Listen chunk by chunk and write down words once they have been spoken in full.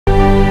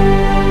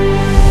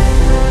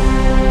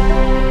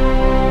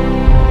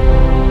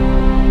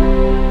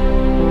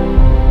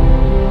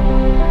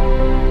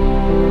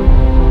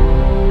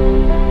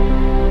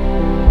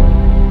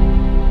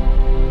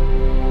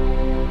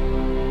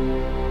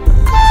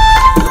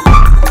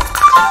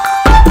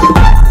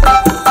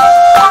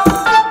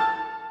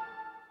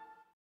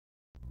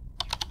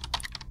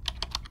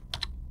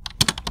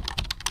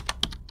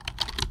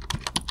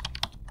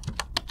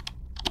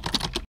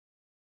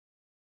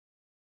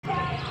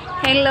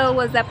Hello,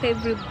 what's up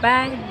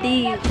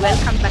everybody?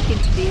 Welcome back in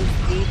today's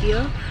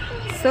video.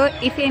 So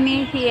if you're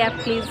new here,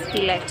 please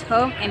feel at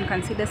home and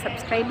consider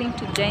subscribing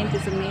to join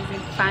this amazing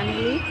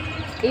family.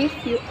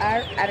 If you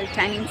are a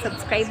returning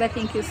subscriber,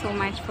 thank you so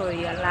much for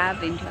your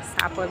love and your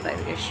support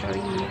that you're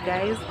showing me,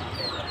 guys.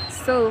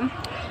 So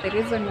the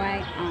reason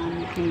why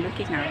I've been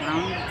looking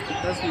around is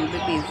because my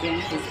baby is in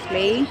his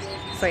play,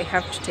 so I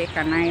have to take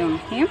an eye on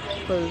him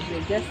because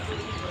we're just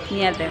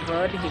near the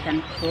road. He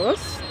can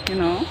cross, you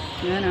know.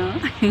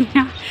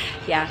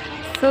 Yeah,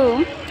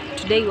 so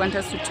today we want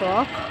us to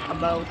talk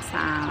about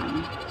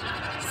some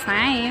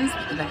signs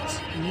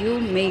that you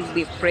may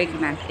be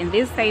pregnant, and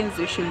these signs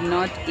you should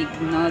not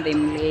ignore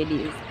them,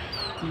 ladies.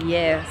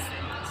 Yes,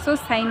 so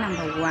sign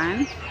number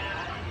one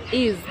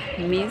is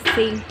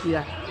missing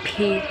your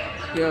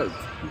periods,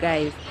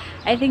 guys.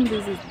 I think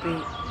this is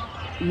the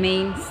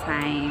main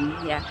sign.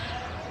 Yeah,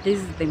 this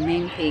is the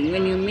main thing.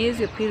 When you miss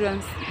your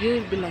periods, you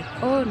will be like,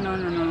 oh no,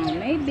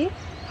 maybe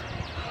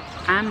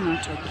I'm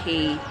not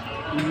okay.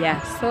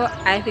 Yeah, so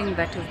I think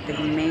that is the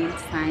main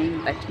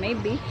sign that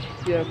maybe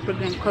you're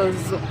pregnant,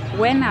 because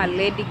when a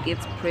lady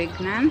gets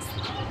pregnant,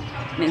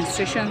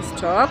 menstruation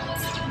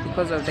stops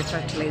because of the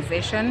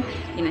fertilization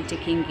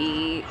taking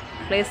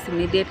place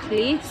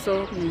immediately,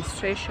 so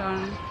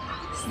menstruation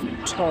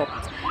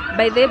stopped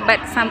but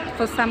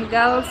for some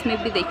girls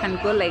maybe they can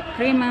go like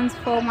 3 months,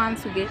 4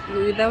 months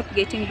without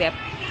getting their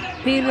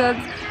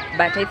periods,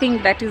 but I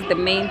think that is the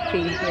main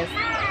thing. Yes,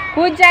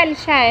 kuja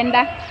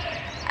alishaenda.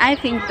 I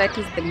think that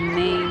is the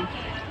main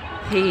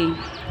thing.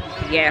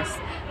 Yes,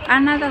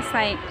 another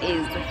sign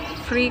is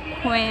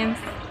frequent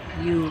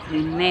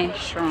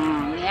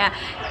urination. Yeah,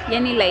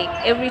 yani like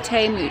every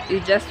time you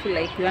just feel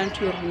like you want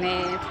to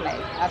urinate,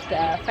 like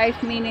after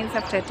 5 minutes,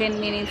 after 10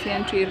 minutes you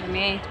want to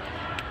urinate.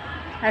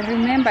 I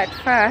remember at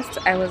first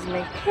I was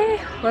like, hey,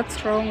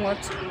 what's wrong?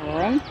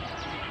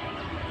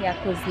 Yeah,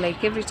 because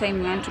like every time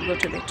you want to go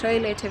to the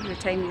toilet, every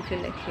time you feel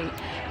like, hey,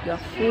 you're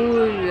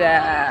full,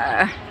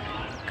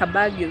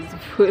 kabag is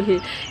full,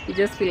 you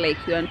just feel like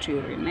you want to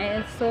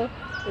urinate. So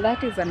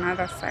that is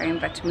another sign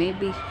that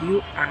maybe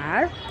you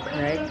are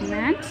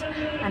pregnant.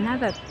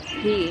 Another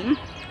thing,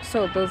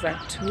 so those are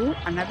two.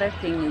 Another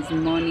thing is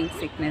morning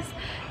sickness,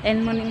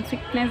 and morning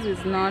sickness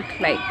is not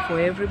like for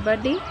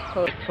everybody,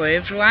 for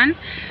everyone.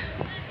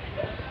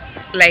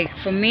 Like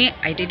for me,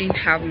 I didn't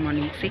have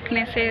morning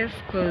sicknesses,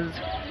 because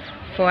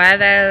for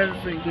others,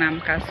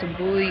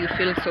 you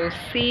feel so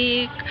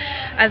sick,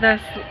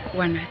 others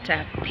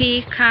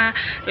wanatapika.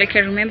 Like I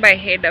remember I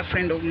had a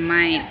friend of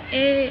mine,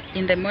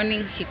 in the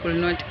morning he could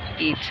not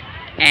eat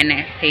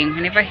anything.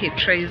 Whenever he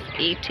tries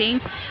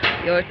eating,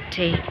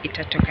 yote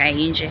itatoka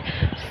nje.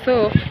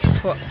 So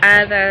for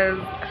others,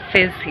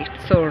 face it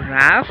so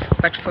rough,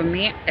 but for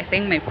me, I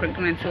think my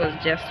pregnancy was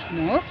just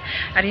smooth.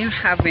 I didn't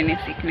have any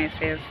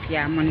sicknesses.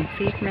 Yeah, morning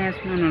sickness,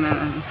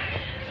 no,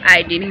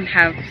 I didn't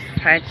have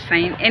such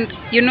sign. And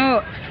you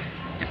know,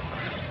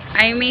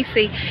 I may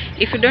say,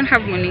 if you don't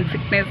have morning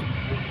sickness,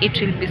 it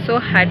will be so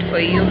hard for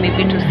you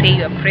maybe to say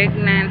you're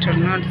pregnant or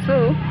not.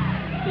 So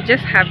you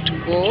just have to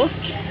go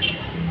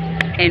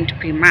and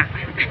pima.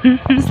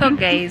 So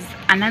guys,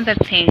 another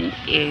thing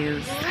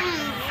is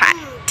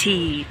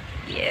fatigue.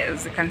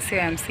 Yes, you can see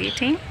I'm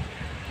sitting.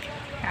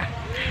 Yeah.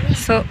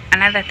 So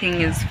another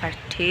thing is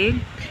fatigue.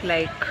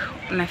 Like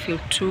when I feel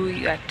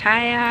you are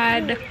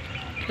tired,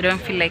 you don't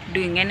feel like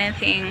doing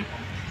anything.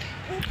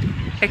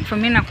 Like for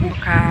me,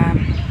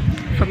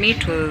 for me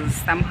it was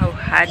somehow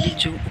hard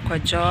for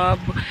job.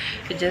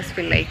 You just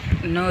feel like,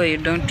 no, you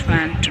don't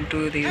want to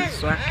do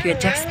this work. You're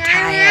just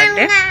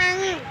tired.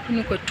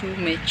 You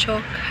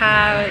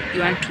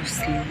want to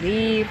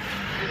sleep.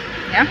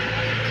 Yeah.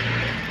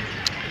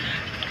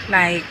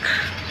 Like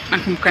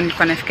nakumbuka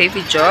nilikuwa nafika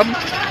hivi job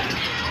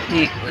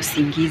ni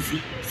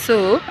usingizi.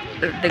 So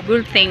the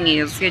good thing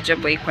is hiyo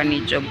job ilikuwa ni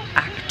job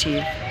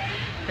active,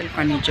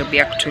 ilikuwa ni job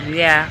ya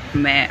kutulia,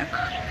 make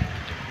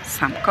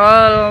some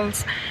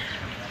calls.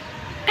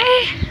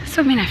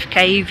 So mimi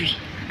nafika hivi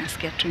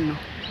nasikia tu no,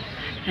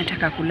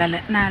 nataka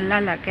kulala na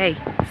lala guy.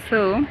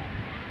 So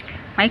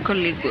my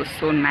colleague was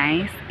so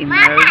nice,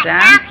 Imelda.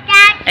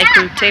 I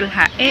could tell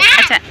her,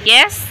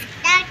 yes,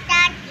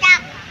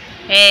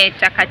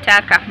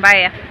 taka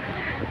mbaya.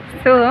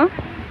 So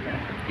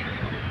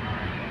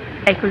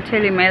I could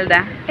tell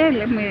Imelda,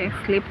 let me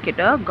sleep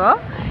kidogo,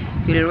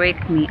 you'll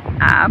wake me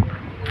up.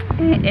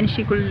 And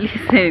she could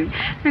listen.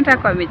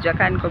 Nataka amejua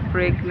kama niko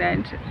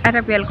pregnant.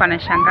 Hata pia alikuwa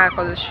anashangaa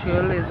because she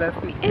always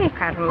ask me,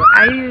 Carol,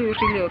 are you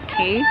really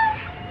okay?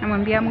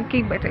 Namwambia I'm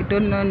okay, but I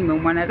don't know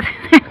nimeumwana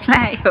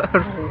lie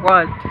or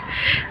what.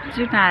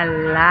 Juna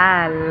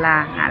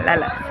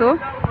lala. So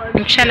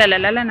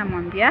nikishalala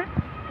namwambia,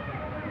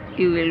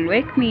 you will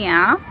wake me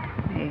up.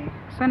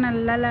 So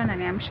nalala na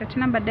niamsha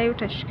tena, baadaye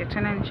utashika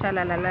tena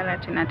nishalalala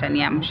tena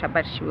ataniamsha.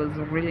 But she was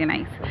really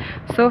nice.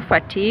 So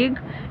fatigue,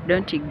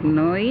 don't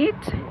ignore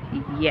it.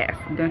 Yes,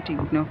 don't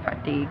ignore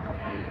fatigue.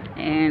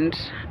 And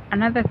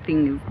another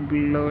thing is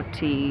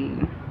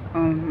bloating. Oh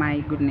my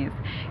goodness,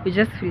 you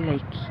just feel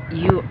like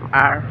you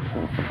are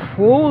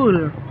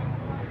full.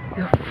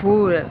 you're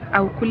full.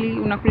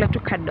 Unakula tu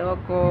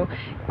kadogo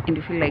and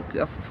you feel like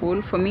you're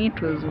full. For me,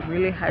 it was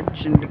really hard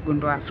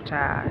Jundigundwa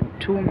after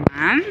 2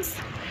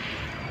 months.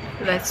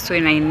 That's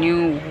when I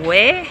knew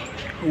where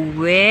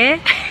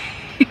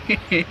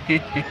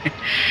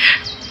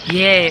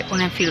yeah,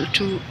 when I feel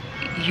too,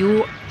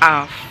 you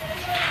are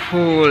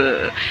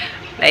full.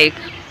 Like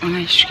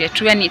unashikia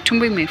tu yani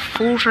tumbo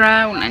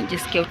imefura,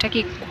 unajisikia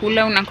utaki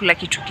kula, unakula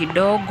kitu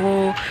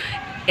kidogo,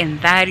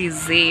 and that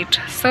is it.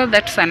 So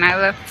that's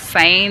another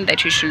sign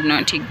that you should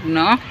not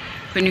ignore.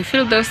 When you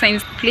feel those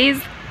signs,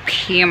 please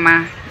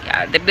pima.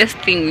 Yeah, the best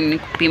thing ni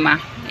kupima.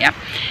 Yeah.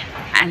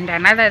 And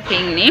another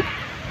thing ni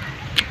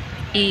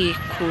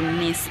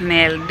kuni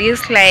smell,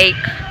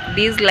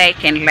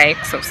 dislike and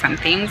likes of some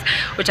things.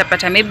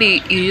 Utapata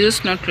maybe you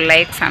used not to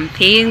like some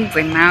things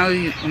and now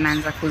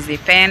unaanza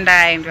kuzipenda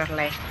and you're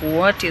like,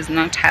 what is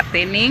not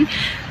happening?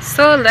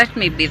 So that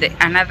may be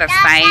another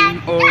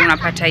sign. Or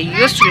unapata you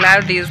used to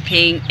love this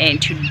thing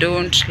and you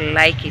don't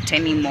like it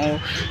anymore.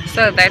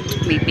 So that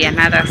may be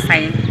another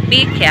sign.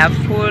 Be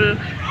careful,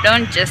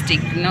 don't just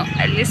ignore.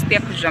 At least pia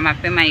kujua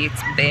mapema,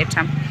 it's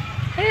better.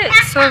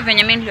 So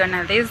venye mimi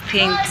niliona these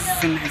things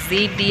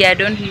zinazidi, I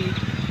don't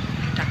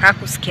taka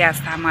kusikia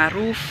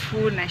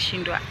samarufu,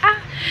 nashindwa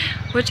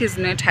what is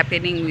not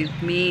happening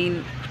with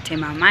me,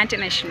 kutema mate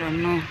nashindwa.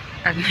 No,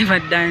 I've never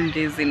done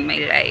this in my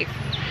life.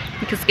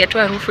 Nikisikia tu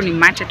harufu ni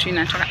mate tu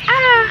inatoka.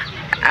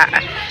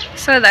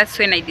 So that's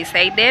when I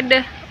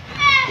decided,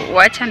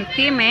 wacha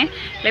nipime,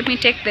 let me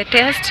take the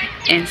test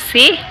and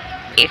see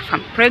if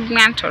I'm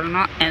pregnant or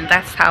not. And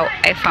that's how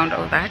I found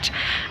out that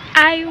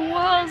I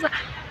was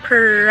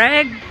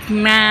pregnant.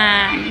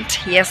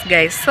 Yes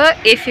guys, so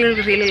if you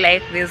really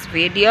like this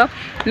video,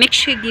 make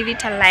sure you give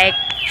it a like,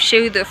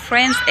 share with your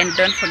friends, and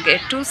don't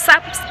forget to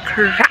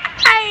subscribe.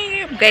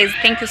 Guys,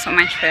 thank you so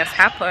much for your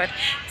support.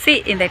 See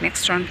you in the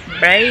next one.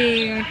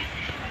 Bye.